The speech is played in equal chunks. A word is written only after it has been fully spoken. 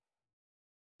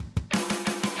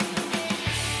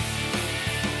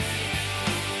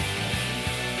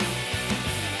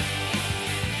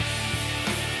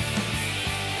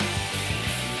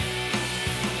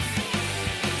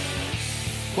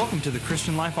Welcome to the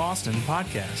Christian Life Austin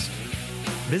podcast.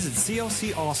 Visit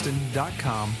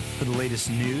clcaustin.com for the latest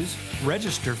news,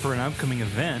 register for an upcoming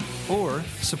event, or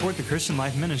support the Christian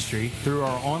Life Ministry through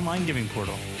our online giving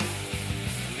portal.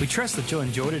 We trust that you'll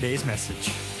enjoy today's message.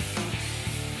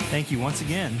 Thank you once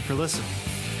again for listening.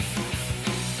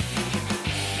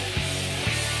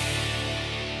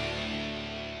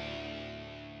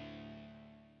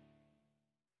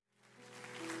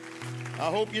 I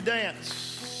hope you dance.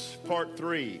 Part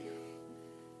 3.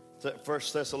 1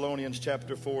 Thessalonians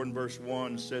chapter 4 and verse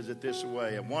 1 says it this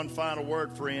way. And one final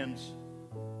word, friends.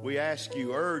 We ask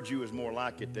you, urge you is more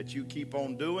like it, that you keep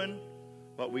on doing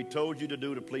what we told you to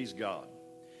do to please God.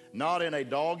 Not in a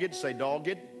dogged, say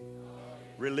dogged,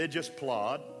 religious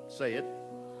plod, say it,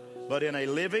 but in a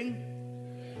living,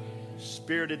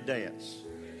 spirited dance.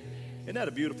 Isn't that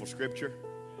a beautiful scripture?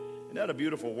 Isn't that a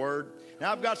beautiful word?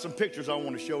 Now, I've got some pictures I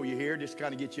want to show you here, just to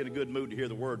kind of get you in a good mood to hear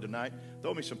the word tonight.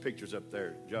 Throw me some pictures up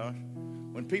there, Josh.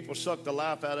 When people suck the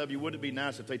life out of you, wouldn't it be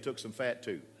nice if they took some fat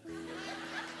too?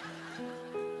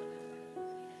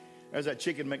 There's that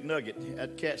chicken McNugget.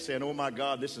 That cat saying, oh my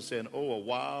God, this is saying, oh, a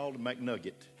wild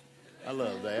McNugget. I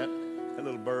love that. That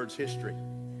little bird's history.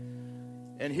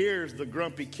 And here's the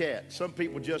grumpy cat. Some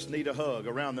people just need a hug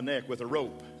around the neck with a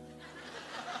rope.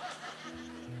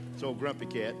 It's old grumpy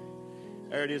cat.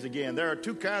 There it is again. There are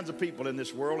two kinds of people in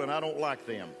this world, and I don't like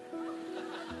them.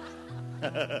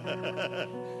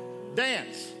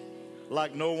 Dance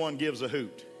like no one gives a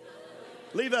hoot.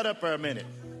 Leave that up there a minute.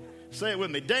 Say it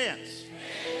with me. Dance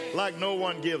like no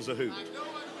one gives a hoot.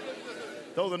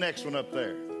 Throw the next one up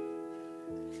there.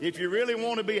 If you really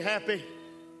want to be happy,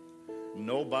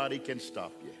 nobody can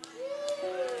stop you.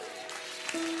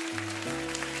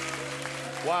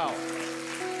 Wow.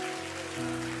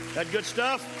 That good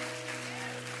stuff?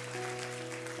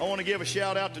 I want to give a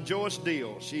shout out to Joyce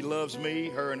Deal. She loves me.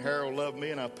 Her and Harold love me,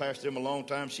 and I've pastored them a long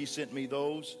time. She sent me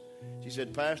those. She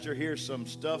said, Pastor, here's some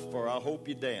stuff for I Hope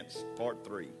You Dance, part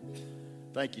 3.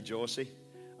 Thank you, Joycey.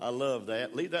 I love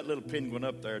that. Leave that little penguin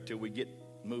up there till we get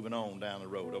moving on down the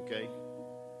road, okay?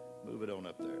 Move it on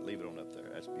up there. Leave it on up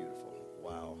there. That's beautiful.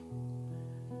 Wow.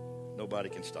 Nobody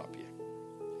can stop you.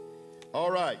 All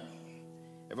right.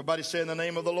 Everybody say in the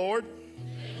name of the Lord.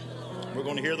 We're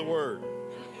going to hear the word.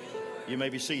 You may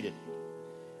be seated.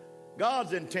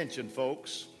 God's intention,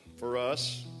 folks, for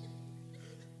us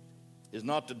is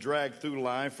not to drag through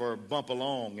life or bump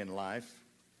along in life,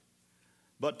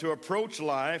 but to approach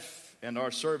life and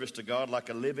our service to God like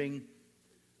a living,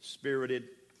 spirited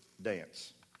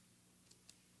dance.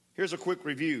 Here's a quick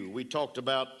review we talked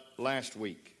about last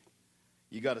week.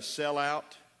 You got to sell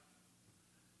out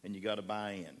and you got to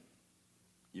buy in.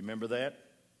 You remember that?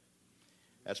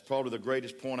 That's probably the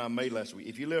greatest point I made last week.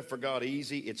 If you live for God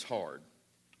easy, it's hard.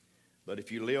 But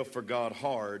if you live for God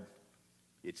hard,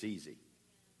 it's easy.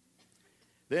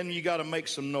 Then you got to make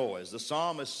some noise. The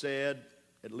psalmist said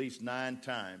at least 9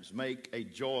 times, make a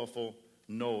joyful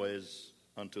noise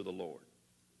unto the Lord.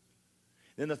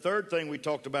 Then the third thing we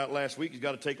talked about last week, you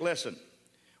got to take lesson.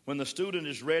 When the student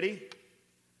is ready,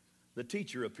 the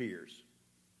teacher appears.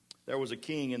 There was a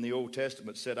king in the Old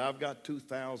Testament said, I've got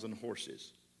 2,000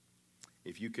 horses.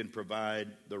 If you can provide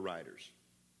the riders.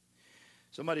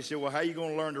 Somebody said, well, how are you going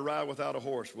to learn to ride without a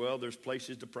horse? Well, there's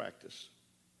places to practice.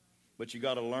 But you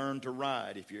got to learn to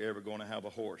ride if you're ever going to have a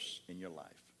horse in your life.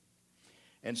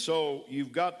 And so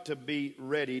you've got to be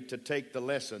ready to take the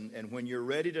lesson. And when you're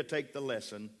ready to take the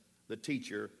lesson, the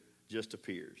teacher just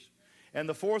appears. And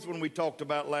the fourth one we talked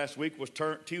about last week was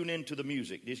tune into the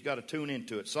music. You just got to tune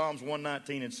into it. Psalms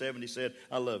 119 and 70 said,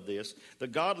 I love this. The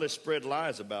godless spread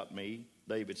lies about me,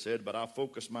 David said, but I'll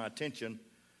focus my attention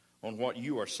on what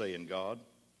you are saying, God.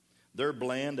 They're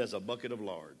bland as a bucket of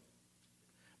lard.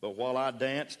 But while I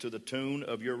dance to the tune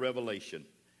of your revelation,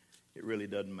 it really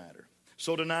doesn't matter.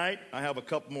 So tonight, I have a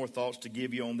couple more thoughts to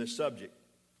give you on this subject.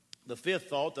 The fifth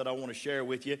thought that I want to share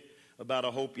with you about I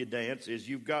Hope You Dance is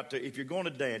you've got to, if you're going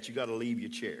to dance, you got to leave your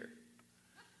chair.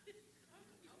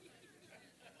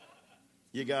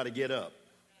 You got to get up.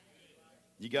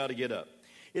 You got to get up.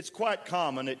 It's quite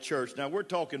common at church. Now, we're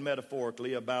talking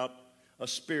metaphorically about a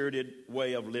spirited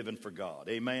way of living for God.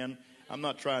 Amen? I'm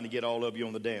not trying to get all of you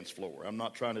on the dance floor. I'm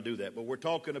not trying to do that. But we're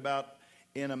talking about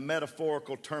in a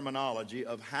metaphorical terminology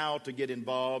of how to get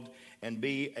involved and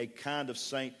be a kind of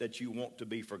saint that you want to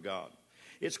be for God.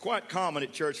 It's quite common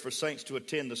at church for saints to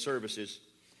attend the services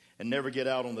and never get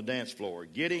out on the dance floor.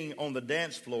 Getting on the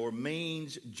dance floor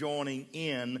means joining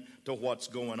in to what's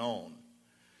going on.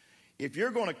 If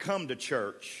you're going to come to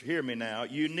church, hear me now,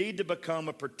 you need to become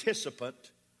a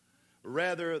participant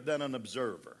rather than an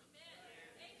observer.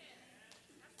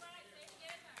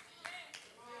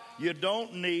 You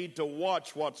don't need to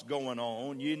watch what's going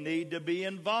on. You need to be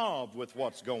involved with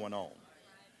what's going on.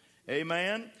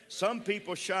 Amen. Some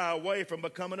people shy away from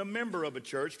becoming a member of a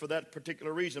church for that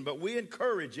particular reason, but we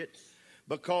encourage it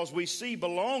because we see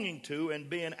belonging to and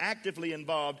being actively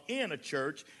involved in a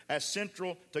church as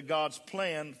central to God's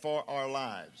plan for our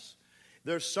lives.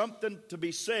 There's something to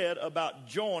be said about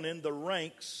joining the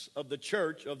ranks of the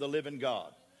church of the living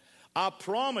God. I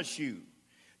promise you,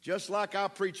 just like I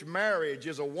preach marriage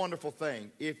is a wonderful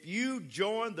thing, if you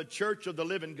join the church of the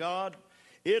living God,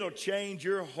 it'll change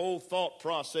your whole thought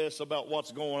process about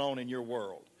what's going on in your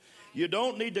world. You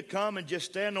don't need to come and just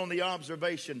stand on the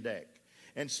observation deck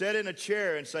and sit in a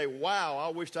chair and say, wow, I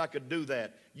wished I could do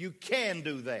that. You can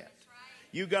do that.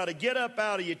 You got to get up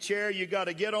out of your chair. You got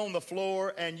to get on the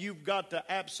floor, and you've got to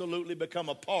absolutely become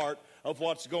a part of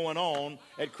what's going on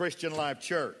at Christian Life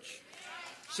Church.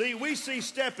 See, we see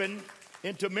stepping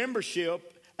into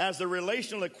membership as the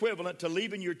relational equivalent to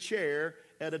leaving your chair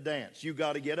at a dance. You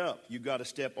got to get up. You got to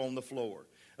step on the floor.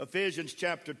 Ephesians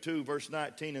chapter 2, verse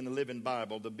 19 in the Living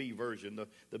Bible, the B version,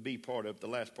 the B part of the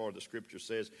last part of the scripture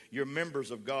says, you're members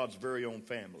of God's very own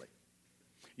family.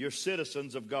 You're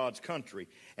citizens of God's country,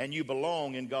 and you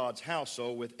belong in God's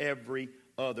household with every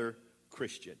other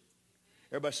Christian.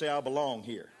 Everybody say, I belong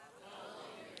here.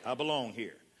 I belong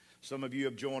here. Some of you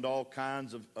have joined all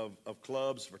kinds of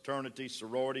clubs, fraternities,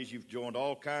 sororities. You've joined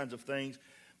all kinds of things.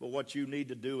 But what you need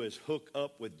to do is hook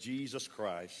up with Jesus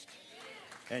Christ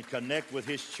and connect with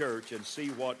His church and see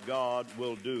what God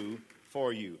will do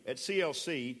for you. At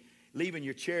CLC, leaving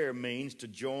your chair means to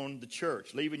join the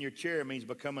church. Leaving your chair means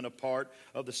becoming a part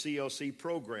of the CLC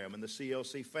program and the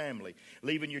CLC family.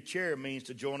 Leaving your chair means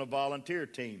to join a volunteer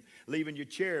team. Leaving your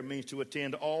chair means to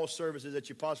attend all services that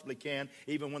you possibly can,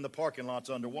 even when the parking lot's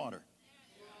underwater.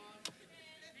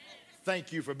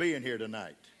 Thank you for being here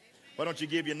tonight. Why don't you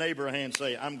give your neighbor a hand and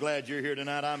say, I'm glad you're here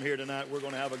tonight. I'm here tonight. We're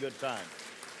going to have a good time.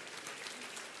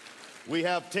 We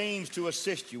have teams to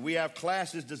assist you. We have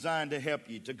classes designed to help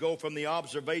you to go from the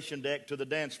observation deck to the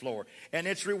dance floor. And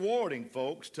it's rewarding,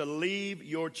 folks, to leave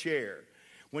your chair.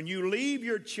 When you leave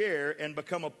your chair and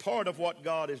become a part of what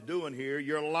God is doing here,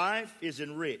 your life is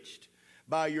enriched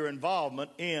by your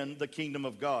involvement in the kingdom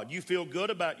of God. You feel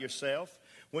good about yourself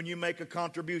when you make a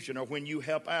contribution or when you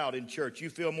help out in church.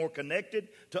 You feel more connected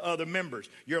to other members.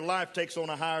 Your life takes on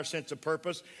a higher sense of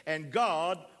purpose, and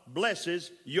God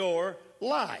blesses your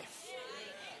life.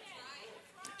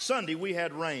 Sunday, we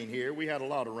had rain here. We had a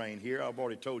lot of rain here. I've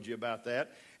already told you about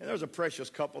that. And there's a precious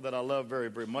couple that I love very,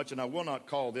 very much, and I will not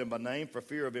call them by name for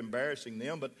fear of embarrassing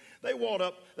them, but they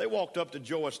walked up to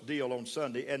Joyce Deal on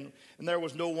Sunday, and there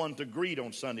was no one to greet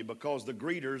on Sunday because the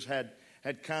greeters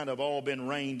had kind of all been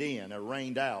rained in or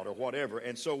rained out or whatever,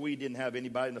 and so we didn't have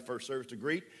anybody in the first service to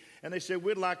greet. And they said,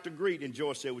 we'd like to greet. And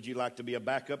Joyce said, would you like to be a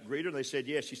backup greeter? And they said,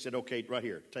 yes. She said, okay, right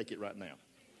here. Take it right now.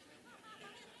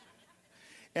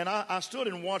 And I stood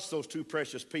and watched those two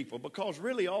precious people because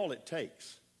really all it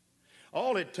takes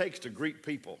to greet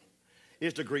people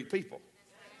is to greet people.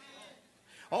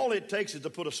 All it takes is to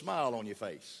put a smile on your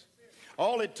face.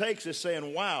 All it takes is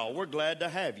saying, wow, we're glad to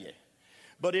have you.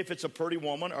 But if it's a pretty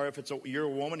woman or if you're a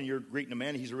woman and you're greeting a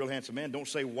man, he's a real handsome man, don't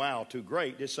say wow, too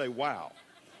great. Just say wow.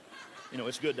 You know,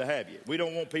 it's good to have you. We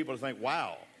don't want people to think,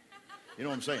 wow. You know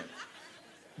what I'm saying?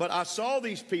 But I saw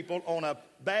these people on a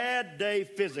bad day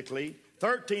physically,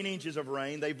 13 inches of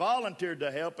rain. They volunteered to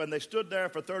help, and they stood there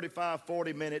for 35,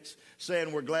 40 minutes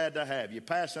saying, we're glad to have you,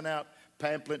 passing out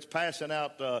pamphlets, passing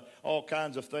out all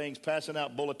kinds of things, passing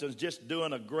out bulletins, just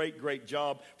doing a great, great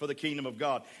job for the kingdom of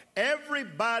God.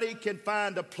 Everybody can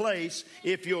find a place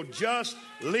if you'll just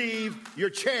leave your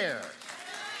chair.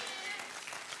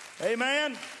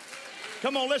 Amen?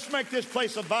 Come on, let's make this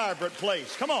place a vibrant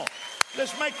place. Come on,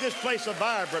 let's make this place a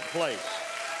vibrant place.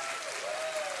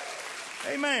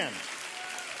 Amen.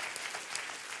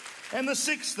 And the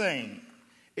sixth thing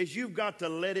is you've got to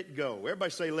let it go.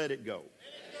 Everybody say, let it go.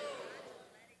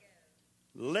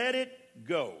 Let it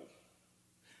go.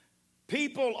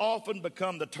 People often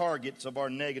become the targets of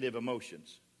our negative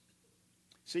emotions.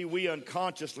 See, we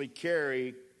unconsciously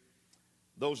carry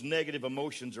those negative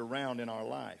emotions around in our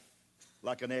life,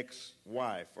 like an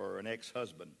ex-wife or an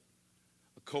ex-husband,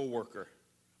 a co-worker,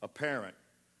 a parent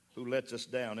who lets us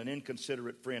down, an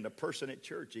inconsiderate friend, a person at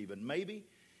church even, maybe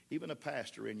even a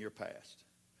pastor in your past.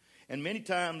 And many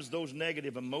times those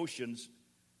negative emotions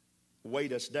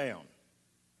weight us down.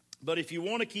 But if you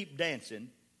want to keep dancing,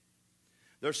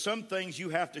 there's some things you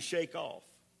have to shake off.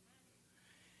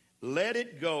 Let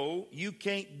it go. You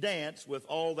can't dance with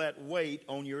all that weight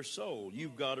on your soul.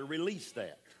 You've got to release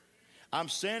that. I'm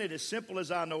saying it as simple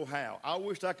as I know how. I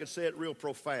wish I could say it real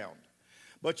profound.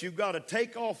 But you've got to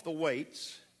take off the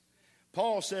weights.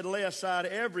 Paul said, lay aside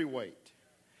every weight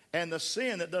and the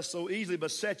sin that does so easily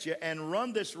beset you, and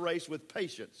run this race with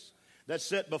patience that's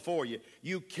set before you.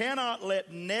 You cannot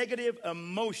let negative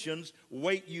emotions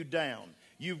weight you down.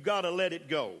 You've got to let it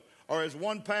go. Or as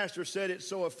one pastor said it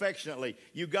so affectionately,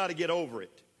 you've got to get over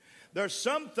it. There's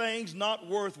some things not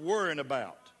worth worrying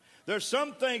about. There's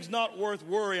some things not worth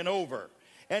worrying over.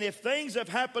 And if things have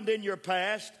happened in your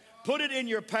past, put it in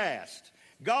your past.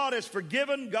 God has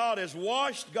forgiven, God has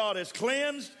washed, God has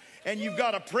cleansed, and you've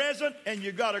got a present and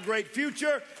you've got a great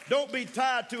future. Don't be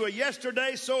tied to a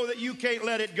yesterday so that you can't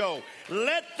let it go.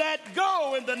 Let that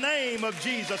go in the name of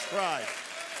Jesus Christ.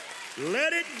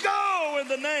 Let it go in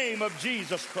the name of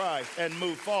Jesus Christ and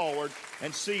move forward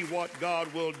and see what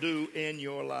God will do in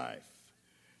your life.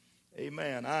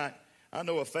 Amen. I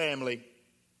know a family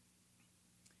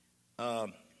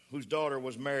whose daughter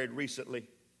was married recently.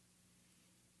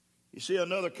 You see,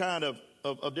 another kind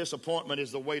of disappointment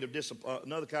is the weight of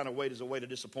another kind of weight is the weight of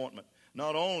disappointment.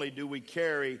 Not only do we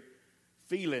carry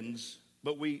feelings,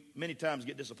 but we many times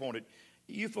get disappointed.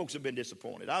 You folks have been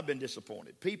disappointed. I've been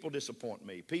disappointed. People disappoint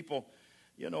me. People,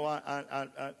 you know,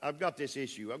 I've got this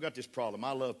issue. I've got this problem.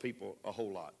 I love people a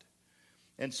whole lot.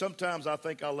 And sometimes I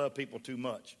think I love people too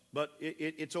much. But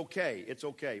it's okay. It's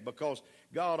okay because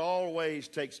God always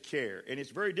takes care. And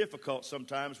it's very difficult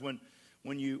sometimes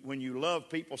when you love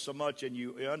people so much and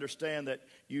you understand that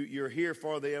you're here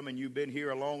for them and you've been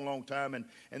here a long, long time, and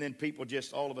then people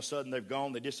just all of a sudden they've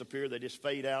gone, they disappear, they just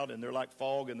fade out, and they're like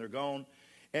fog and they're gone.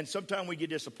 And sometimes we get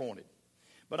disappointed.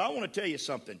 But I want to tell you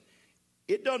something.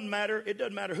 It doesn't matter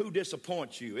who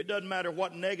disappoints you. It doesn't matter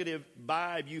what negative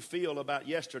vibe you feel about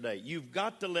yesterday. You've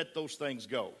got to let those things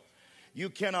go. You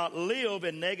cannot live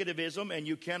in negativism, and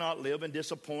you cannot live in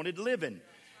disappointed living.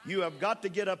 You have got to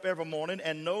get up every morning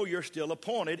and know you're still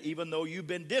appointed, even though you've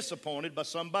been disappointed by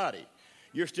somebody.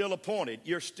 You're still appointed.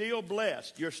 You're still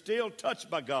blessed. You're still touched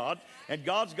by God. And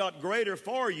God's got greater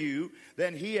for you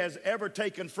than He has ever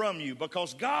taken from you.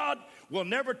 Because God will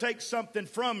never take something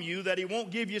from you that He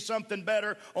won't give you something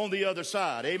better on the other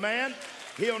side. Amen?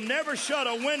 He'll never shut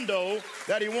a window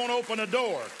that He won't open a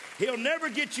door. He'll never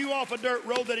get you off a dirt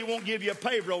road that He won't give you a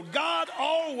paved road. God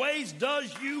always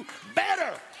does you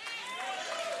better.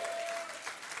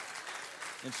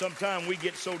 And sometimes we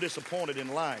get so disappointed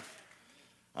in life.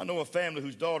 I know a family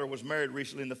whose daughter was married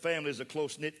recently, and the family is a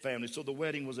close-knit family, so the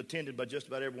wedding was attended by just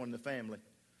about everyone in the family.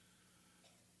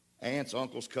 Aunts,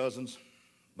 uncles, cousins.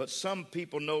 But some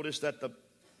people noticed that the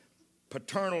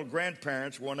paternal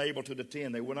grandparents were unable to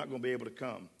attend. They were not going to be able to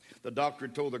come. The doctor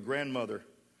had told the grandmother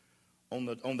on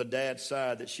the dad's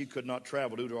side that she could not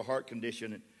travel due to a heart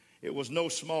condition. And it was no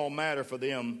small matter for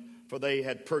them, for they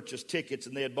had purchased tickets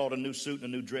and they had bought a new suit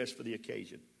and a new dress for the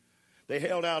occasion. They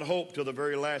held out hope till the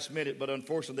very last minute, but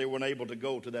unfortunately they weren't able to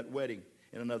go to that wedding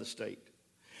in another state.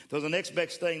 So the next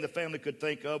best thing the family could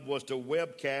think of was to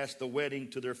webcast the wedding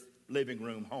to their living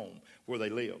room home where they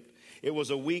lived. It was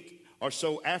a week or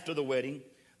so after the wedding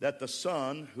that the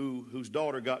son whose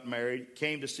daughter got married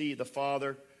came to see his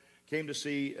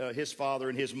father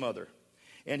and his mother.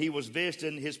 And he was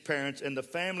visiting his parents, and the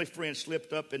family friend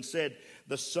slipped up and said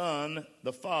the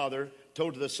father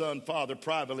told the son father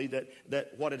privately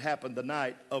that what had happened the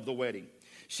night of the wedding.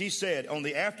 She said, on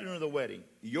the afternoon of the wedding,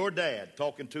 your dad,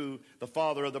 talking to the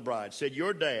father of the bride, said,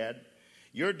 your dad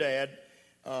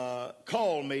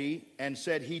called me and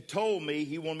said he told me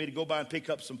he wanted me to go by and pick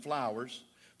up some flowers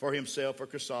for himself, a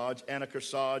corsage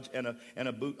and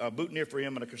a boutonniere for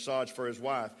him and a corsage for his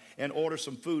wife, and order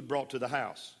some food brought to the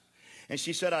house. And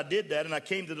she said, I did that, and I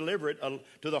came to deliver it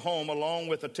to the home along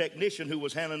with a technician who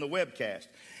was handling the webcast.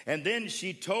 And then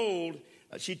she told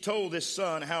this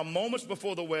son how moments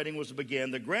before the wedding was to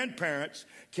begin, the grandparents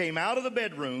came out of the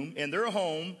bedroom in their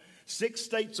home 6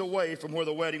 states away from where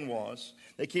the wedding was.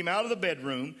 They came out of the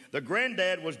bedroom. The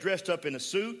granddad was dressed up in a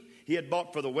suit he had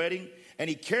bought for the wedding, and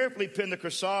he carefully pinned the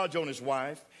corsage on his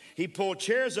wife. He pulled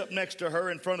chairs up next to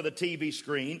her in front of the TV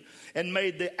screen and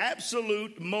made the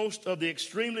absolute most of the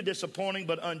extremely disappointing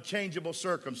but unchangeable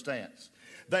circumstance.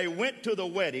 They went to the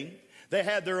wedding. They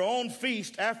had their own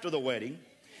feast after the wedding,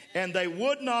 and they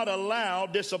would not allow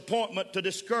disappointment to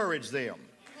discourage them.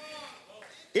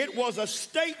 It was a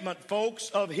statement, folks,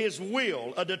 of his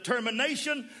will, a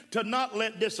determination to not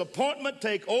let disappointment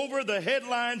take over the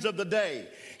headlines of the day.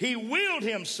 He willed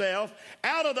himself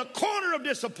out of the corner of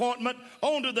disappointment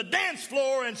onto the dance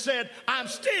floor and said, I'm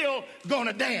still going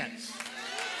to dance.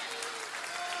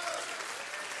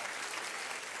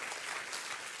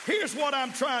 Here's what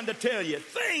I'm trying to tell you.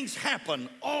 Things happen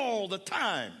all the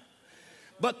time,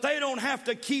 but they don't have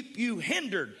to keep you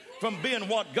hindered from being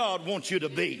what God wants you to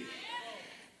be.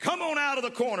 Come on out of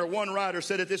the corner. One writer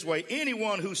said it this way: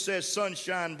 anyone who says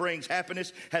sunshine brings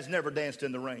happiness has never danced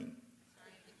in the rain.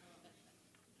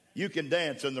 You can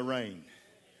dance in the rain.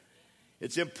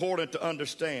 It's important to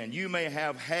understand. You may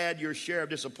have had your share of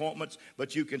disappointments,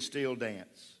 but you can still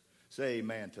dance. Say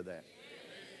amen to that.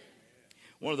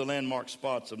 One of the landmark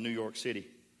spots of New York City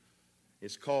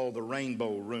is called the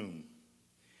Rainbow Room.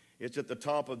 It's at the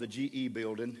top of the GE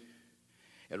building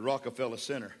at Rockefeller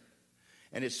Center.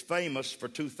 And it's famous for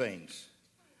two things: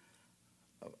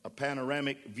 a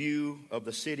panoramic view of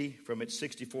the city from its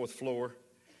 64th floor,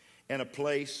 and a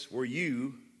place where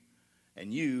you and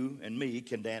me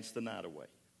can dance the night away.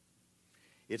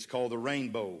 It's called the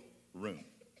Rainbow Room.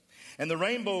 And the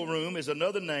Rainbow Room is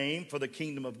another name for the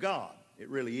kingdom of God. It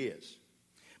really is.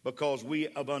 Because we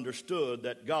have understood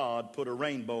that God put a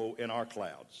rainbow in our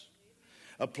clouds.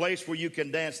 A place where you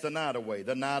can dance the night away,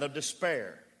 the night of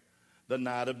despair, the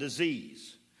night of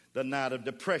disease, the night of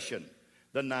depression,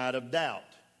 the night of doubt,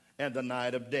 and the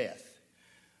night of death.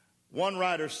 One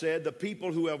writer said, the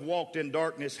people who have walked in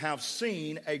darkness have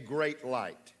seen a great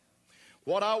light.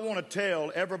 What I want to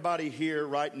tell everybody here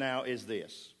right now is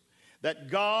this: that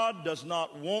God does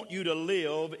not want you to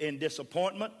live in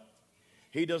disappointment.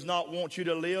 He does not want you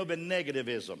to live in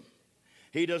negativism.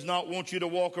 He does not want you to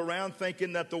walk around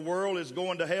thinking that the world is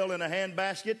going to hell in a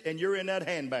handbasket and you're in that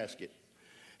handbasket.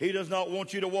 He does not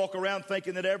want you to walk around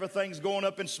thinking that everything's going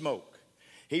up in smoke.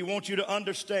 He wants you to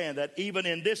understand that even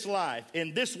in this life,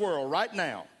 in this world right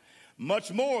now,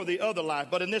 much more of the other life,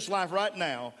 but in this life right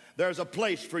now, there's a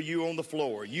place for you on the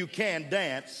floor. You can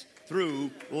dance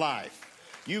through life.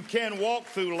 You can walk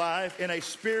through life in a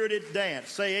spirited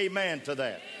dance. Say amen to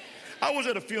that. I was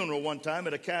at a funeral one time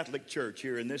at a Catholic church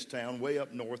here in this town, way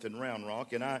up north in Round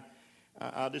Rock, and I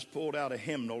just pulled out a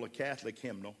hymnal, a Catholic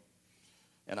hymnal,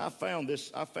 and I found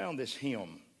this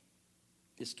hymn,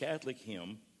 this Catholic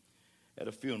hymn at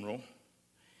a funeral,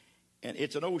 and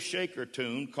it's an old Shaker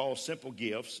tune called Simple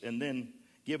Gifts, and then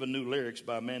given new lyrics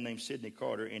by a man named Sidney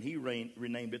Carter, and he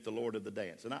renamed it the Lord of the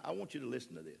Dance. And I want you to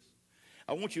listen to this.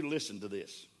 I want you to listen to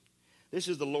this. This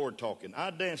is the Lord talking. I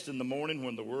danced in the morning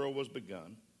when the world was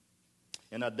begun,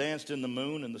 and I danced in the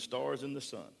moon and the stars and the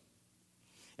sun.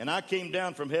 And I came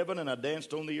down from heaven and I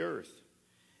danced on the earth.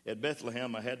 At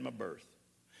Bethlehem I had my birth.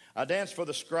 I danced for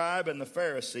the scribe and the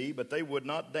Pharisee, but they would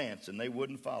not dance and they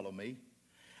wouldn't follow me.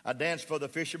 I danced for the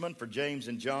fishermen, for James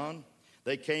and John.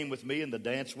 They came with me and the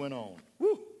dance went on.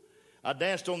 Woo! I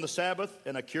danced on the Sabbath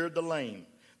and I cured the lame.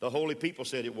 The holy people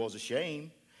said it was a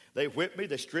shame. They whipped me,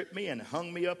 they stripped me and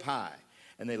hung me up high.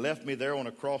 And they left me there on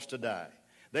a cross to die.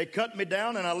 They cut me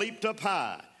down and I leaped up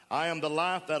high. I am the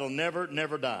life that'll never,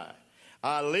 never die.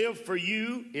 I live for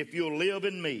you if you'll live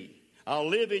in me. I'll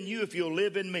live in you if you'll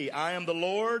live in me. I am the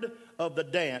Lord of the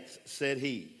dance, said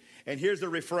he. And here's the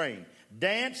refrain.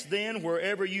 Dance then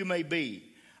wherever you may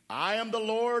be. I am the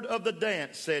Lord of the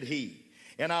dance, said he.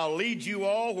 And I'll lead you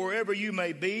all wherever you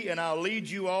may be, and I'll lead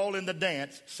you all in the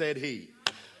dance, said he.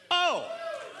 Oh!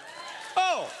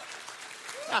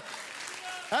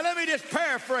 Now let me just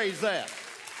paraphrase that.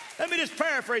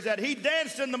 He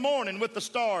danced in the morning with the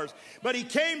stars, but he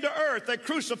came to earth. They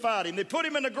crucified him. They put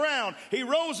him in the ground. He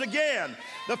rose again.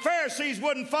 The Pharisees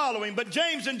wouldn't follow him, but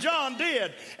James and John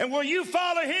did. And will you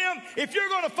follow him? If you're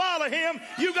going to follow him,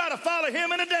 you got to follow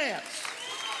him in a dance.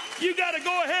 You got to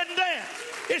go ahead and dance.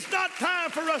 It's not time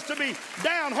for us to be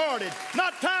downhearted.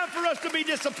 Not time for us to be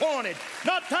disappointed.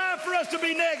 Not time for us to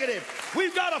be negative.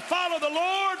 We've got to follow the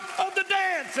Lord of the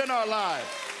dance in our lives.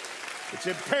 It's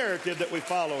imperative that we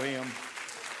follow him.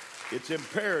 It's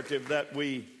imperative that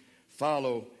we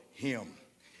follow him.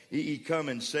 E.E.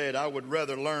 Cummins said, I would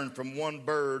rather learn from one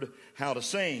bird how to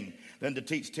sing than to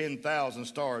teach 10,000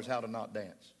 stars how to not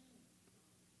dance.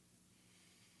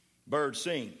 Birds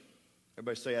sing.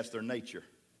 Everybody say that's their nature.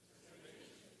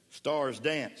 Stars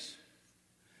dance.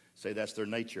 Say that's their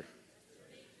nature.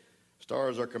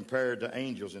 Stars are compared to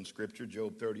angels in Scripture,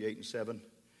 Job 38:7,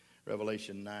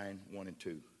 Revelation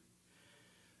 9:1-2.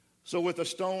 So with a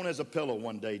stone as a pillow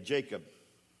one day, Jacob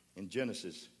in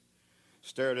Genesis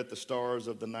stared at the stars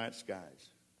of the night skies.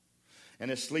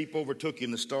 And as sleep overtook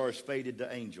him, the stars faded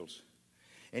to angels.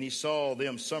 And he saw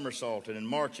them somersaulting and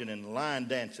marching and line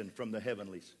dancing from the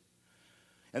heavenlies.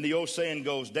 And the old saying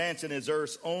goes, dancing is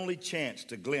earth's only chance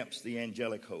to glimpse the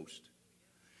angelic host.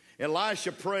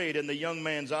 Elisha prayed and the young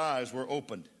man's eyes were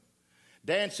opened.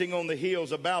 Dancing on the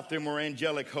hills about them were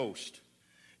angelic hosts.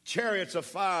 Chariots of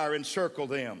fire encircle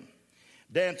them.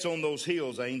 Dance on those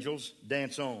hills, angels,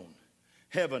 dance on.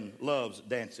 Heaven loves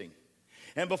dancing.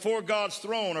 And before God's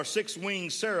throne are 6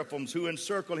 winged seraphims who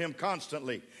encircle him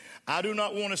constantly. I do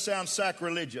not want to sound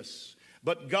sacrilegious,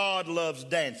 but God loves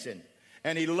dancing.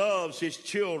 and he loves his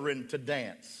children to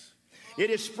dance. It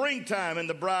is springtime, and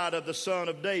the bride of the son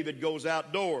of David goes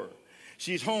outdoor.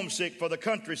 She's homesick for the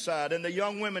countryside, and the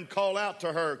young women call out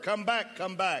to her, "Come back,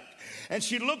 come back." And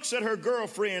she looks at her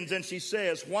girlfriends and she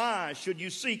says, "Why should you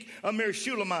seek a mere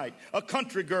Shulamite, a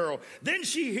country girl?" Then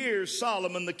she hears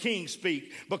Solomon the king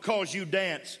speak, "Because you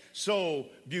dance so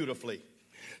beautifully."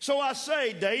 So I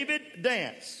say, David,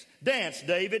 dance. Dance,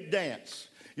 David, dance.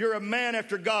 You're a man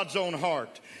after God's own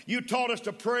heart. You taught us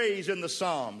to praise in the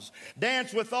Psalms.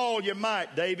 Dance with all your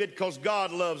might, David, because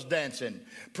God loves dancing.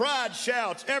 Pride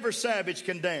shouts, every savage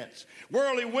can dance.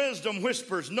 Worldly wisdom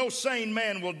whispers, no sane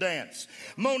man will dance.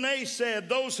 Monet said,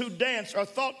 those who dance are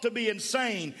thought to be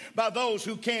insane by those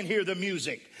who can't hear the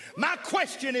music. My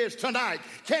question is tonight,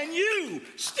 can you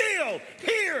still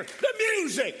hear the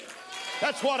music?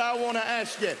 That's what I want to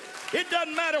ask you. It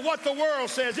doesn't matter what the world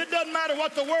says. It doesn't matter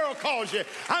what the world calls you.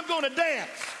 I'm going to dance.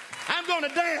 I'm going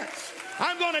to dance.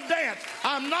 I'm going to dance.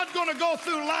 I'm not going to go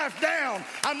through life down.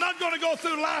 I'm not going to go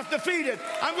through life defeated.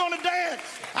 I'm going to dance.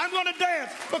 I'm going to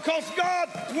dance because God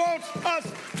wants us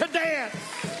to dance.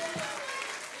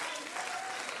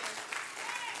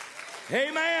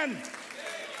 Amen.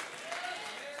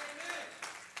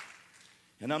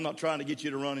 And I'm not trying to get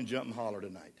you to run and jump and holler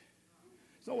tonight.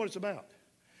 It's not what it's about.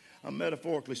 I'm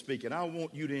metaphorically speaking. I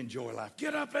want you to enjoy life.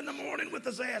 Get up in the morning with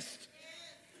a zest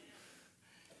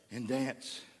and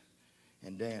dance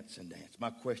and dance and dance. My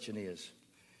question is,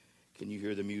 can you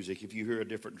hear the music? If you hear a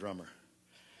different drummer,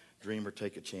 dream or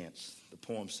take a chance. The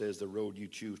poem says the road you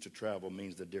choose to travel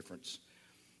means the difference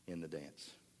in the dance.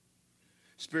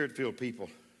 Spirit-filled people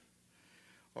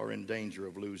are in danger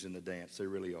of losing the dance. They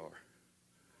really are.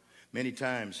 Many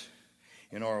times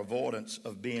in our avoidance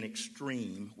of being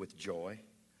extreme with joy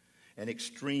and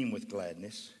extreme with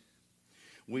gladness,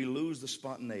 we lose the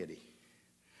spontaneity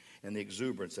and the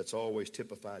exuberance that's always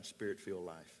typified spirit-filled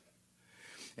life.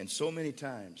 And so many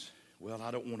times, well,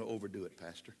 I don't want to overdo it,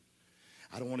 Pastor.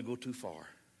 I don't want to go too far.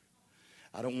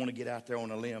 I don't want to get out there on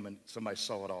a limb and somebody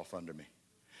saw it off under me.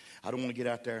 I don't want to get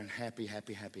out there and happy. Let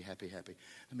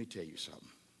me tell you something.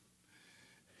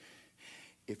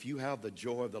 If you have the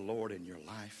joy of the Lord in your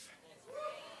life,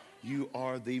 you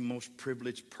are the most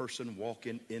privileged person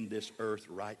walking in this earth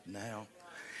right now.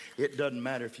 It doesn't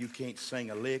matter if you can't sing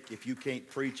a lick, if you can't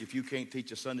preach, if you can't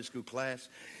teach a Sunday school class,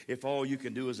 if all you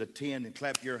can do is attend and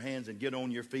clap your hands and get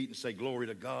on your feet and say glory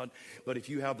to God. But if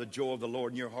you have the joy of the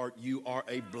Lord in your heart, you are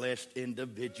a blessed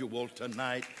individual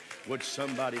tonight. Would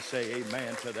somebody say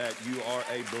amen to that? You are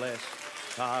a blessed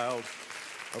child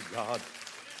of God.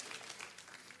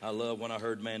 I love when I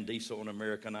heard Mandiso on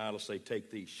American Idol say, take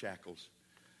these shackles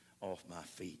off my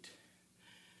feet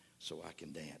so I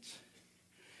can dance.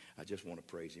 I just want to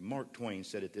praise him. Mark Twain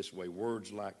said it this way: work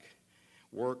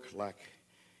like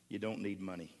you don't need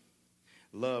money,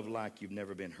 love like you've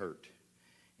never been hurt,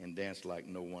 and dance like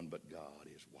no one but God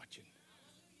is watching.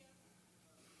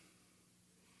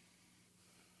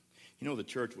 You know, the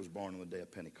church was born on the day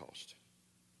of Pentecost.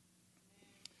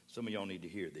 Some of y'all need to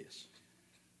hear this.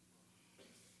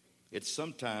 It's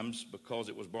sometimes, because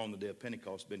it was born on the day of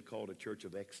Pentecost, been called a church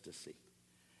of ecstasy.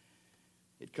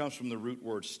 It comes from the root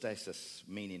word stasis,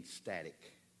 meaning static.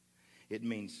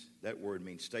 That word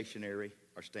means stationary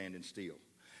or standing still.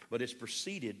 But it's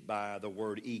preceded by the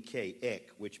word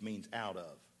ek, which means out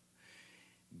of.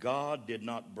 God did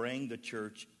not bring the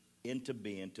church into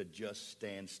being to just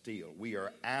stand still. We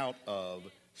are out of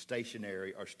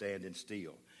stationary or standing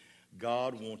still.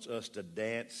 God wants us to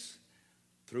dance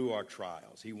through our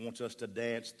trials. He wants us to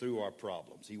dance through our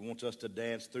problems. He wants us to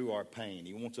dance through our pain.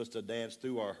 He wants us to dance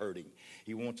through our hurting.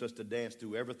 He wants us to dance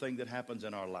through everything that happens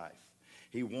in our life.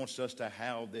 He wants us to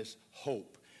have this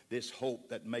hope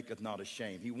that maketh not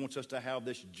ashamed. He wants us to have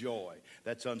this joy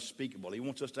that's unspeakable. He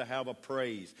wants us to have a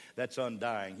praise that's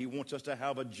undying. He wants us to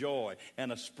have a joy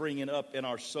and a springing up in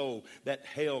our soul that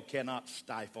hell cannot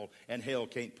stifle and hell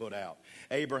can't put out.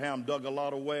 Abraham dug a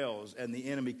lot of wells and the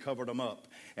enemy covered them up,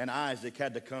 and Isaac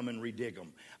had to come and redig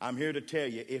them. I'm here to tell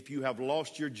you, if you have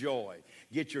lost your joy,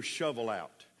 get your shovel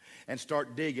out and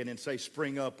start digging and say,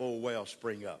 spring up, oh well,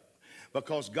 spring up.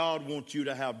 Because God wants you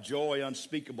to have joy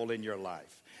unspeakable in your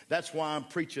life. That's why I'm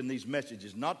preaching these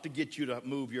messages, not to get you to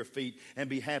move your feet and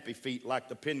be happy feet like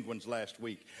the Penguins last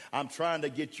week. I'm trying to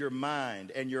get your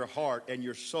mind and your heart and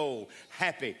your soul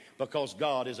happy, because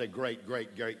God is a great,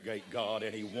 great, great, great God,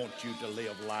 and he wants you to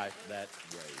live life that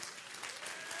way.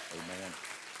 Amen.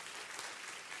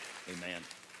 Amen.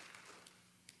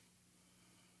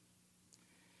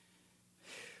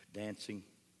 Dancing,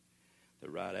 the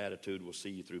right attitude will see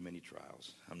you through many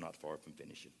trials. I'm not far from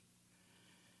finishing.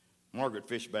 Margaret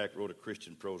Fishback wrote a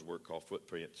Christian prose work called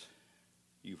Footprints.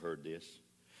 You've heard this.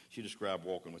 She described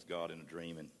walking with God in a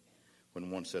dream, and when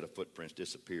one set of footprints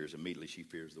disappears, immediately she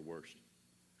fears the worst,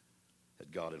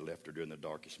 that God had left her during the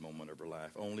darkest moment of her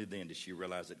life. Only then did she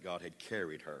realize that God had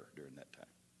carried her during that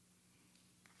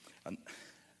time.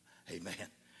 Amen.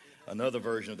 Another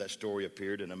version of that story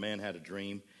appeared, and a man had a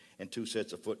dream, and 2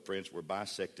 sets of footprints were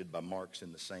bisected by marks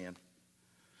in the sand,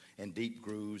 and deep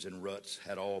grooves and ruts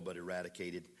had all but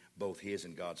eradicated both his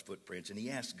and God's footprints. And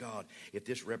he asked God if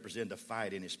this represented a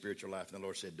fight in his spiritual life. And the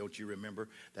Lord said, don't you remember?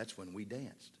 That's when we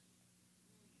danced.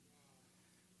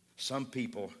 Some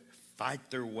people fight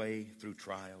their way through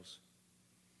trials.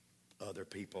 Other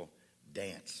people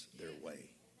dance their way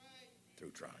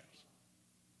through trials.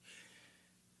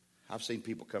 I've seen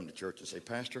people come to church and say,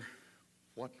 Pastor,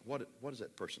 what does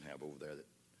that person have over there that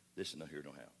this and here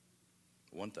don't have?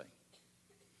 One thing.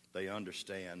 They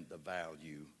understand the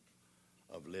value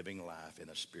of living life in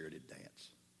a spirited dance.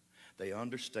 They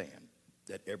understand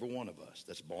that every one of us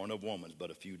that's born of woman's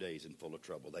but a few days and full of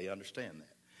trouble. They understand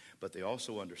that. But they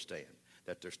also understand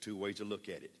that there's 2 ways to look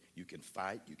at it. You can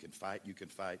fight,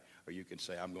 or you can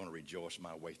say, I'm going to rejoice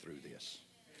my way through this.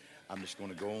 I'm just going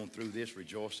to go on through this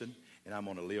rejoicing, and I'm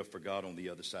going to live for God on the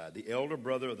other side. The elder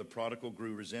brother of the prodigal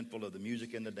grew resentful of the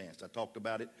music and the dance. I talked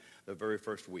about it the very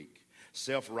first week.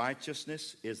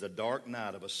 Self-righteousness is the dark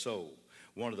night of a soul.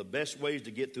 One of the best ways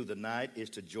to get through the night is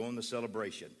to join the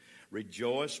celebration.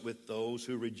 Rejoice with those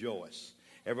who rejoice.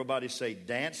 Everybody say,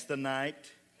 dance the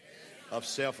night of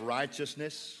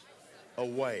self-righteousness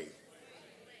away.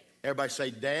 Everybody say,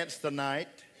 dance the night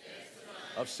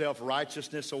of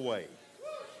self-righteousness away.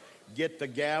 Get the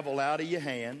gavel out of your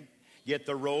hand. Get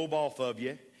the robe off of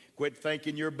you. Quit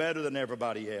thinking you're better than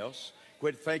everybody else.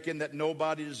 Quit thinking that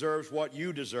nobody deserves what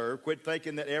you deserve. Quit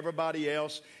thinking that everybody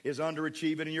else is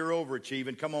underachieving and you're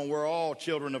overachieving. Come on, we're all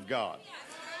children of God.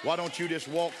 Why don't you just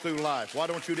walk through life? Why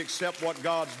don't you accept what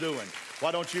God's doing?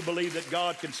 Why don't you believe that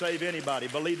God can save anybody?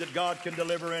 Believe that God can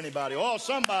deliver anybody? Oh,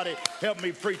 somebody help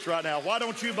me preach right now. Why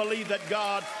don't you believe that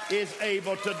God is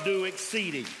able to do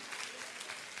exceeding?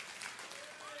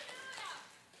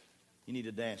 You need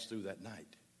to dance through that night.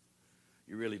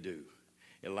 You really do.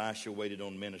 Elisha waited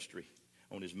on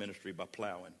his ministry by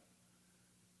plowing.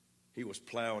 He was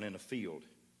plowing in a field.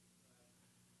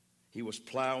 He was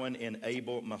plowing in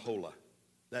Abel Meholah.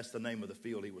 That's the name of the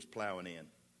field he was plowing in.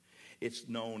 It's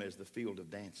known as the field of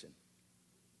dancing.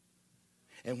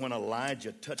 And when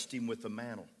Elijah touched him with the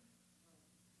mantle,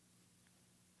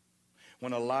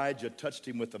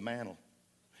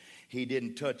 he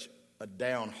didn't touch a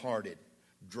downhearted,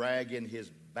 dragging his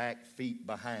back feet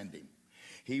behind him.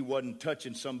 He wasn't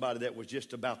touching somebody that was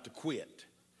just about to quit.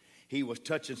 He was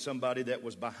touching somebody that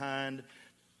was behind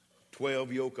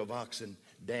 12 yoke of oxen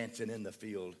dancing in the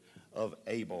field of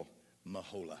Abel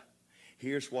Meholah.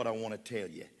 Here's what I want to tell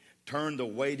you. Turn the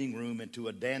waiting room into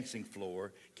a dancing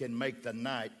floor can make the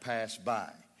night pass by.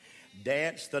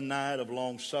 Dance the night of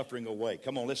long suffering away.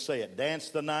 Come on, let's say it. Dance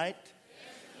the night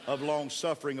of long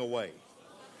suffering away.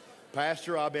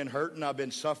 Pastor, I've been hurting, I've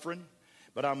been suffering,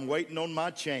 but I'm waiting on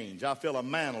my change. I feel a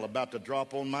mantle about to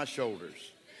drop on my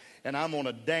shoulders. And I'm going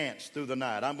to dance through the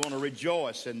night. I'm going to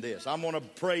rejoice in this. I'm going to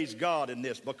praise God in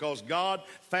this because God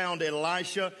found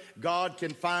Elisha. God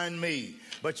can find me.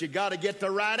 But you got to get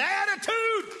the right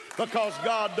attitude because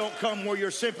God don't come where your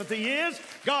sympathy is.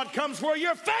 God comes where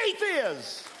your faith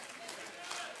is.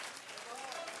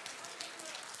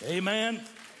 Amen.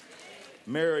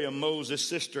 Miriam, Moses'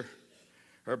 sister,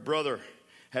 her brother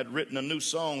had written a new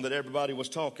song that everybody was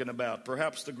talking about.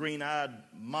 Perhaps the green-eyed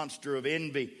monster of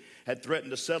envy had threatened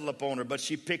to settle upon her, but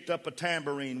she picked up a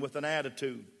tambourine with an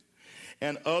attitude.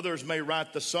 And others may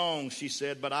write the song, she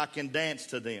said, but I can dance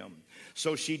to them.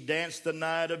 So she danced the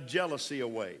night of jealousy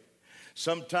away.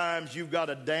 Sometimes you've got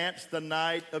to dance the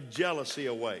night of jealousy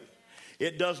away.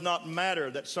 It does not matter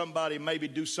that somebody maybe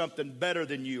do something better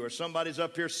than you, or somebody's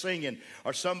up here singing,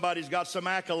 or somebody's got some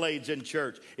accolades in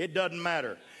church. It doesn't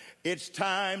matter. It's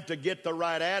time to get the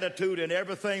right attitude in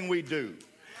everything we do.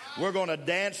 We're going to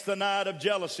dance the night of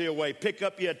jealousy away. Pick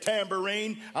up your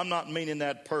tambourine. I'm not meaning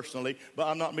that personally, but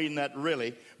I'm not meaning that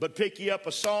really. But pick you up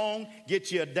a song,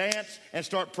 get you a dance, and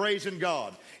start praising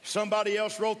God. If somebody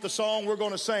else wrote the song, we're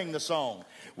going to sing the song.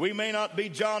 We may not be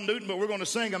John Newton, but we're going to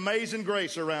sing Amazing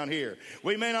Grace around here.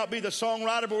 We may not be the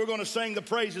songwriter, but we're going to sing the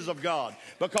praises of God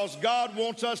because God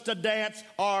wants us to dance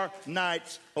our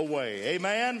nights away.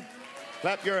 Amen?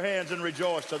 Clap your hands and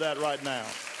rejoice to that right now.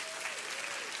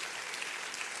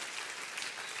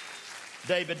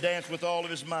 David danced with all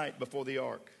of his might before the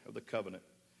ark of the covenant.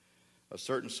 A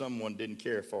certain someone didn't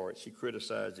care for it. She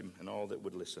criticized him and all that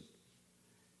would listen.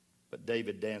 But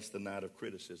David danced the night of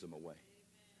criticism away.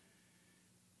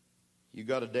 You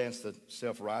got to dance the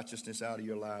self-righteousness out of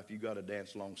your life. You got to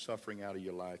dance long-suffering out of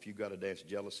your life. You got to dance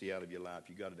jealousy out of your life.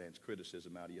 You got to dance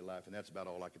criticism out of your life. And that's about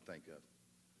all I can think of.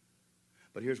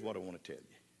 But here's what I want to tell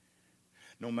you.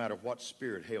 No matter what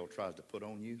spirit hell tries to put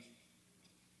on you,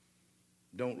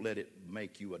 don't let it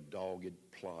make you a dogged,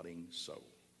 plodding soul.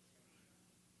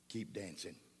 Keep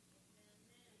dancing.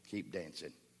 Keep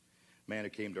dancing. A man who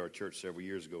came to our church several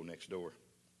years ago next door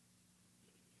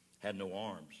had no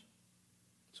arms,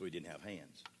 so he didn't have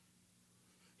hands.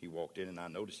 He walked in, and I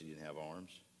noticed he didn't have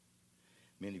arms.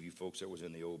 Many of you folks that was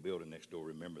in the old building next door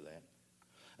remember that.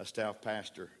 A staff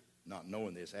pastor, not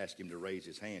knowing this, asked him to raise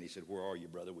his hand. He said, "Where are you,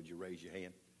 brother? Would you raise your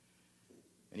hand?"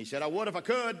 And he said, "I would if I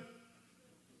could."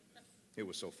 It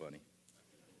was so funny.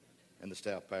 And the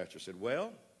staff pastor said,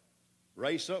 "Well,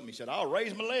 raise something." He said, "I'll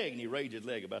raise my leg." And he raised his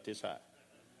leg about this high.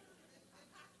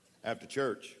 After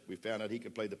church, we found out he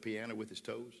could play the piano with his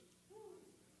toes.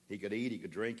 He could eat, he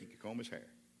could drink, he could comb his hair.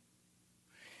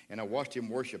 And I watched him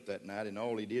worship that night, and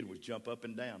all he did was jump up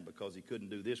and down because he couldn't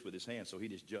do this with his hands, so he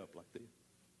just jumped like this.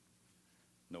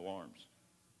 No arms.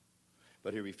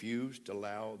 But he refused to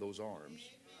allow those arms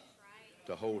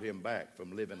to hold him back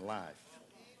from living life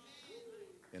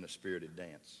in a spirited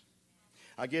dance.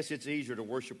 I guess it's easier to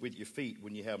worship with your feet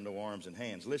when you have no arms and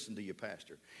hands. Listen to your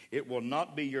pastor. It will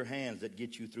not be your hands that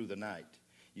get you through the night.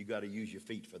 You got to use your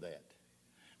feet for that.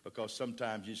 Because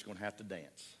sometimes you're just going to have to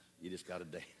dance. You just got to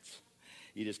dance.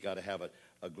 You just got to have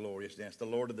a glorious dance. The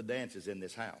Lord of the dance is in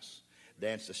this house.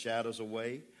 Dance the shadows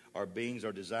away. Our beings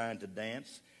are designed to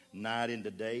dance. Night into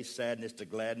day, sadness to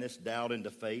gladness, doubt into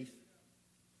faith.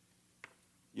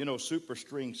 You know,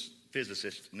 superstring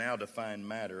physicists now define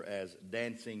matter as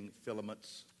dancing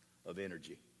filaments of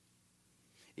energy.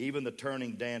 Even the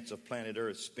turning dance of planet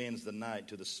Earth spins the night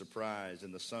to the surprise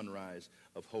and the sunrise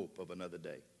of hope of another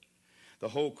day. The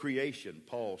whole creation,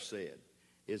 Paul said,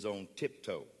 is on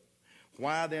tiptoe.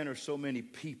 Why then are so many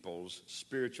people's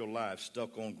spiritual lives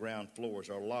stuck on ground floors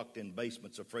or locked in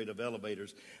basements afraid of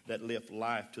elevators that lift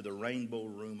life to the rainbow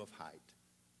room of height,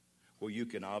 where you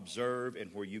can observe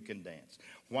and where you can dance?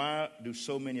 Why do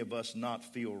so many of us not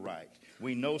feel right?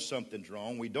 We know something's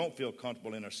wrong. We don't feel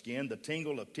comfortable in our skin. The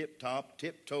tingle of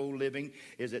tiptoe living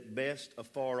is at best a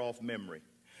far-off memory.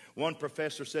 One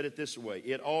professor said it this way: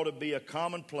 it ought to be a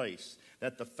commonplace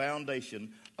that the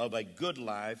foundation of a good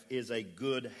life is a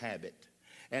good habit.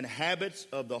 And habits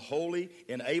of the holy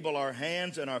enable our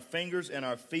hands and our fingers and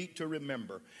our feet to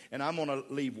remember. And I'm going to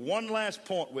leave one last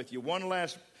point with you, one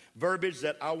last verbiage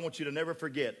that I want you to never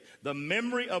forget. The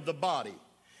memory of the body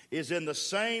is in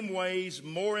some ways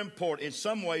more important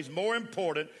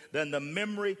than the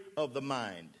memory of the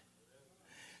mind.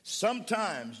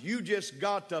 Sometimes you just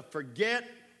got to forget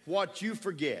what you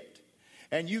forget,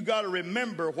 and you got to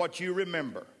remember what you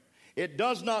remember. It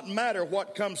does not matter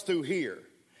what comes through here.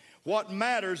 What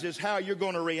matters is how you're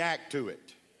going to react to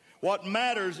it. What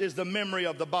matters is the memory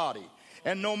of the body.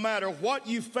 And no matter what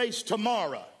you face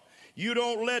tomorrow, you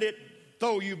don't let it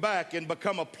throw you back and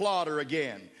become a plodder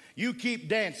again. You keep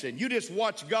dancing. You just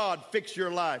watch God fix your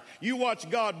life. You watch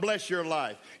God bless your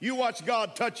life. You watch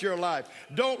God touch your life.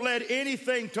 Don't let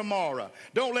anything tomorrow,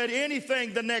 don't let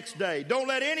anything the next day, don't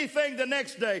let anything the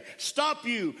next day stop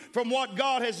you from what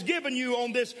God has given you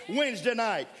on this Wednesday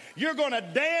night. You're going to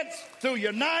dance through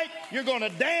your night. You're going to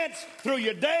dance through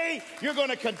your day. You're going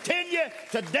to continue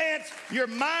to dance. Your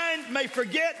mind may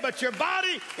forget, but your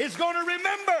body is going to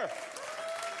remember.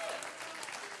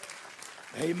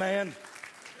 Amen.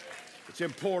 It's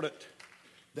important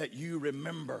that you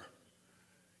remember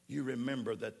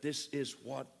that this is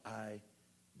what I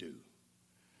do.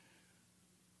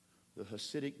 The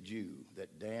Hasidic Jew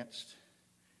that danced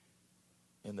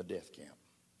in the death camp,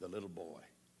 the little boy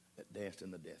that danced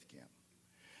in the death camp.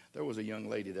 There was a young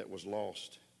lady that was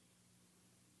lost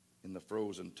in the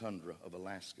frozen tundra of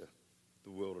Alaska,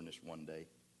 the wilderness, one day.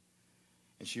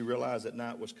 And she realized that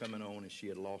night was coming on and she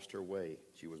had lost her way.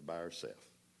 She was by herself.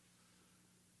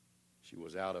 She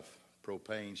was out of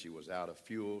propane. She was out of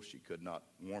fuel. She could not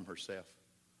warm herself.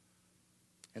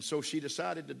 And so she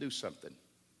decided to do something.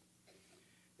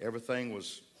 Everything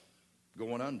was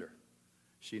going under.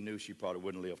 She knew she probably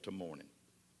wouldn't live till morning.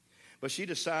 But she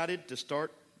decided to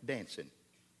start dancing.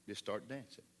 Just start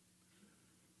dancing.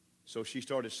 So she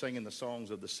started singing the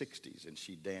songs of the 60s, and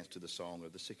she danced to the song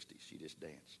of the 60s. She just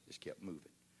danced, just kept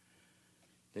moving.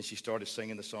 Then she started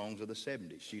singing the songs of the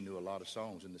 70s. She knew a lot of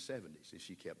songs in the 70s, and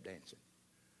she kept dancing.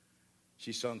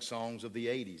 She sung songs of the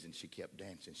 80s, and she kept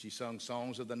dancing. She sung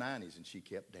songs of the 90s, and she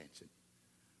kept dancing.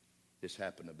 This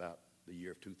happened about the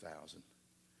year of 2000.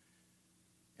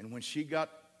 And when she got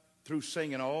through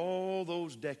singing all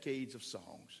those decades of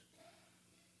songs,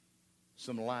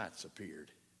 some lights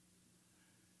appeared.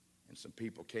 And some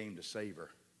people came to save her.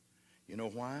 You know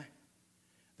why?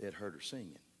 They had heard her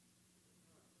singing.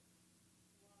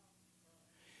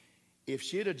 If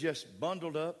she'd have just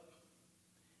bundled up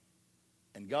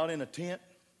and got in a tent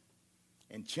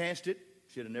and chanced it,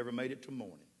 she'd have never made it till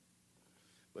morning.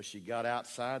 But she got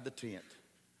outside the tent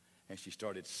and she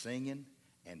started singing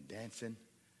and dancing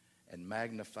and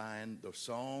magnifying the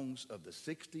songs of the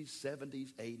 60s,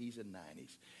 70s, 80s, and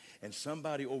 90s. And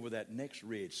somebody over that next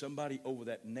ridge, somebody over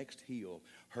that next hill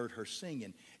heard her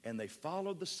singing, and they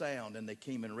followed the sound and they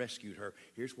came and rescued her.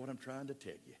 Here's what I'm trying to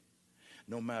tell you.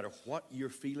 No matter what you're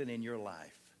feeling in your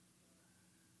life,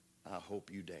 I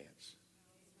hope you dance.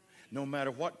 No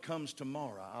matter what comes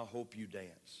tomorrow, I hope you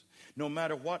dance. No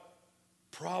matter what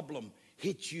problem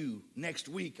hits you next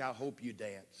week, I hope you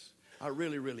dance. I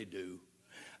really, really do.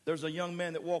 There's a young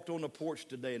man that walked on the porch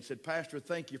today and said, Pastor,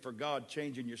 thank you for God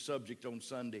changing your subject on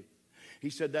Sunday. He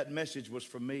said that message was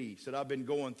for me. He said, I've been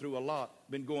going through a lot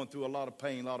of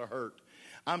pain, a lot of hurt.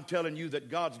 I'm telling you that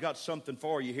God's got something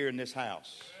for you here in this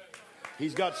house.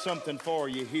 He's got something for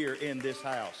you here in this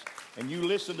house. And you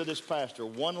listen to this pastor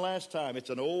one last time. It's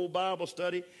an old Bible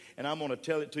study, and I'm going to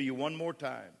tell it to you one more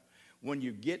time. When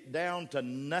you get down to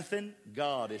nothing,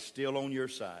 God is still on your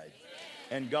side.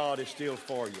 And God is still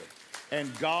for you.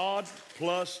 And God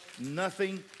plus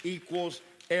nothing equals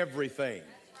everything.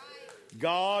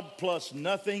 God plus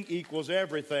nothing equals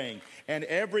everything. And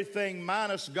everything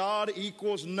minus God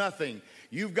equals nothing.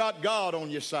 You've got God on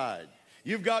your side.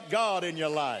 You've got God in your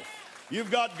life.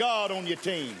 You've got God on your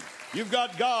team. You've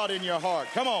got God in your heart.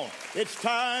 Come on. It's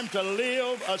time to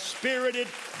live a spirited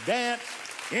dance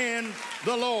in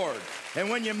the Lord. And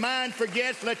when your mind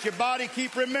forgets, let your body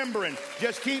keep remembering.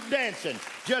 Just keep dancing.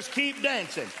 Just keep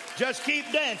dancing. Just keep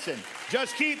dancing.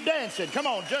 Just keep dancing. Come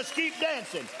on, just keep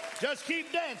dancing. Just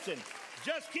keep dancing.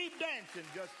 Just keep dancing.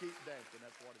 Just keep dancing.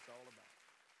 That's what it's all about.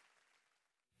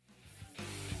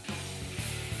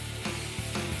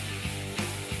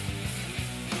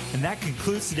 And that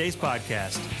concludes today's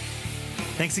podcast.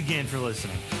 Thanks again for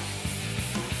listening.